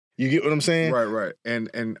You get what I'm saying? Right.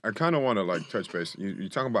 And I kind of want to like touch base. You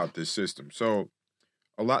talking about this system. So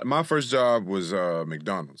my first job was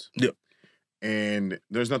McDonald's. Yep. And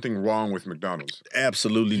there's nothing wrong with McDonald's.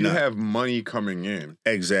 Absolutely you not. You have money coming in.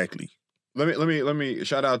 Exactly. Let me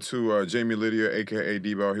shout out to Jamie Lydia, aka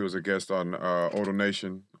Debo. He was a guest on Odal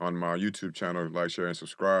Nation on my YouTube channel. Like, share, and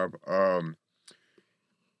subscribe.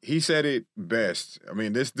 He said it best. I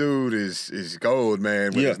mean, this dude is gold,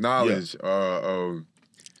 man, with his knowledge.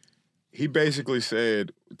 He basically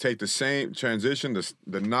said, take the same transition,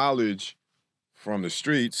 the knowledge from the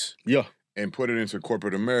streets, and put it into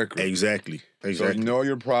corporate America. Exactly. So know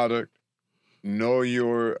your product, know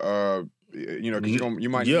your, because you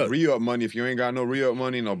might need re-up money. If you ain't got no re-up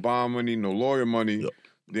money, no bond money, no lawyer money,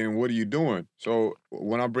 then what are you doing? So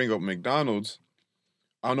when I bring up McDonald's,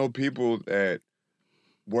 I know people that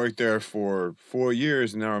worked there for 4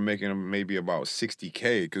 years and now are making maybe about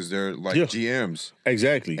 $60K because they're like GMs.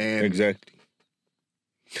 Exactly.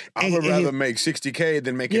 I would rather make $60K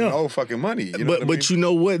than making no fucking money. You know but you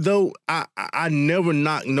know what though? I never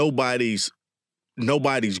knock nobody's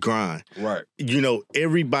grind. Right. You know,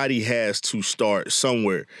 everybody has to start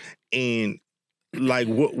somewhere. And like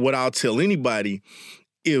what I'll tell anybody,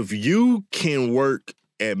 if you can work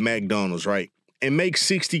at McDonald's, right, and make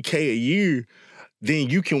 $60K a year,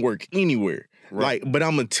 then you can work anywhere. Right. But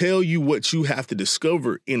I'm gonna tell you what you have to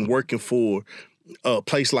discover in working for a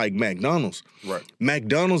place like McDonald's. Right.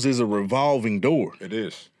 McDonald's is a revolving door. It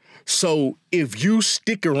is. So if you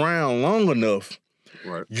stick around long enough,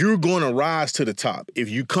 you're going to rise to the top. If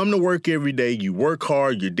you come to work every day, you work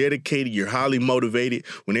hard, you're dedicated, you're highly motivated,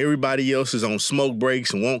 when everybody else is on smoke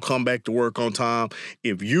breaks and won't come back to work on time,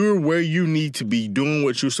 if you're where you need to be doing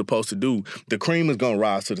what you're supposed to do, the cream is going to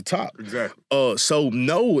rise to the top. Exactly. So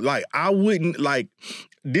no, like I wouldn't like.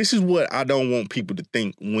 This is what I don't want people to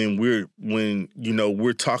think when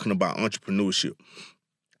we're talking about entrepreneurship.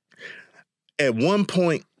 At one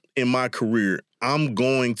point in my career, I'm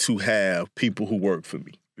going to have people who work for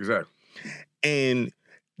me. Exactly. And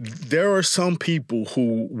there are some people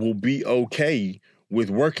who will be okay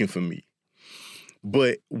with working for me.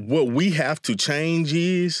 But what we have to change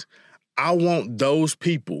is I want those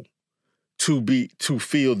people to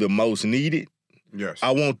feel the most needed. Yes.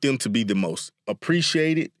 I want them to be the most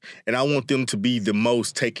appreciated, and I want them to be the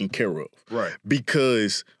most taken care of. Right.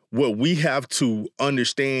 Because what we have to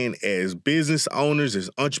understand as business owners, as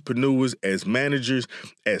entrepreneurs, as managers,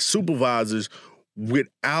 as supervisors,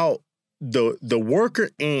 without the worker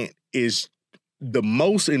ant is the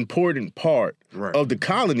most important part of the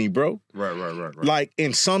colony, bro. Right. Like,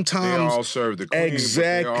 and sometimes they all serve the queen,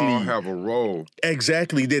 exactly, but they all have a role.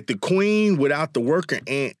 Exactly, that the queen without the worker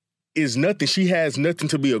ant is nothing. She has nothing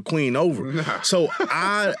to be a queen over. Nah. So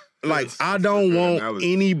I don't want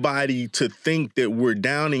anybody to think that we're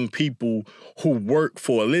downing people who work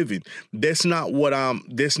for a living. That's not what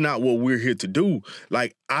we're here to do.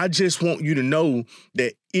 Like, I just want you to know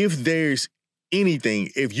that if there's anything,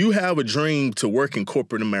 if you have a dream to work in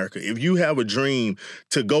corporate America, if you have a dream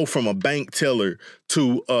to go from a bank teller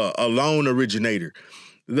to a loan originator,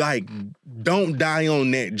 like, don't die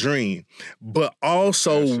on that dream. But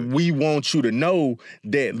also, we want you to know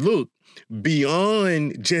that, look,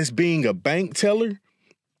 beyond just being a bank teller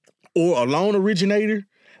or a loan originator,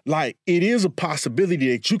 like, it is a possibility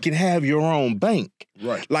that you can have your own bank.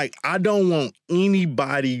 Right. Like, I don't want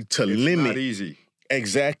anybody to limit. It's not easy.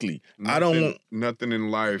 Exactly. I don't want nothing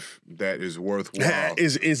in life that is worthwhile.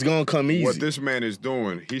 It's gonna come easy. What this man is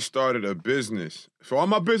doing, he started a business. For all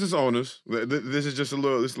my business owners, this is just a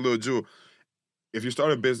little jewel. If you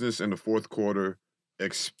start a business in the fourth quarter,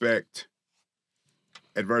 expect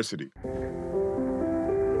adversity.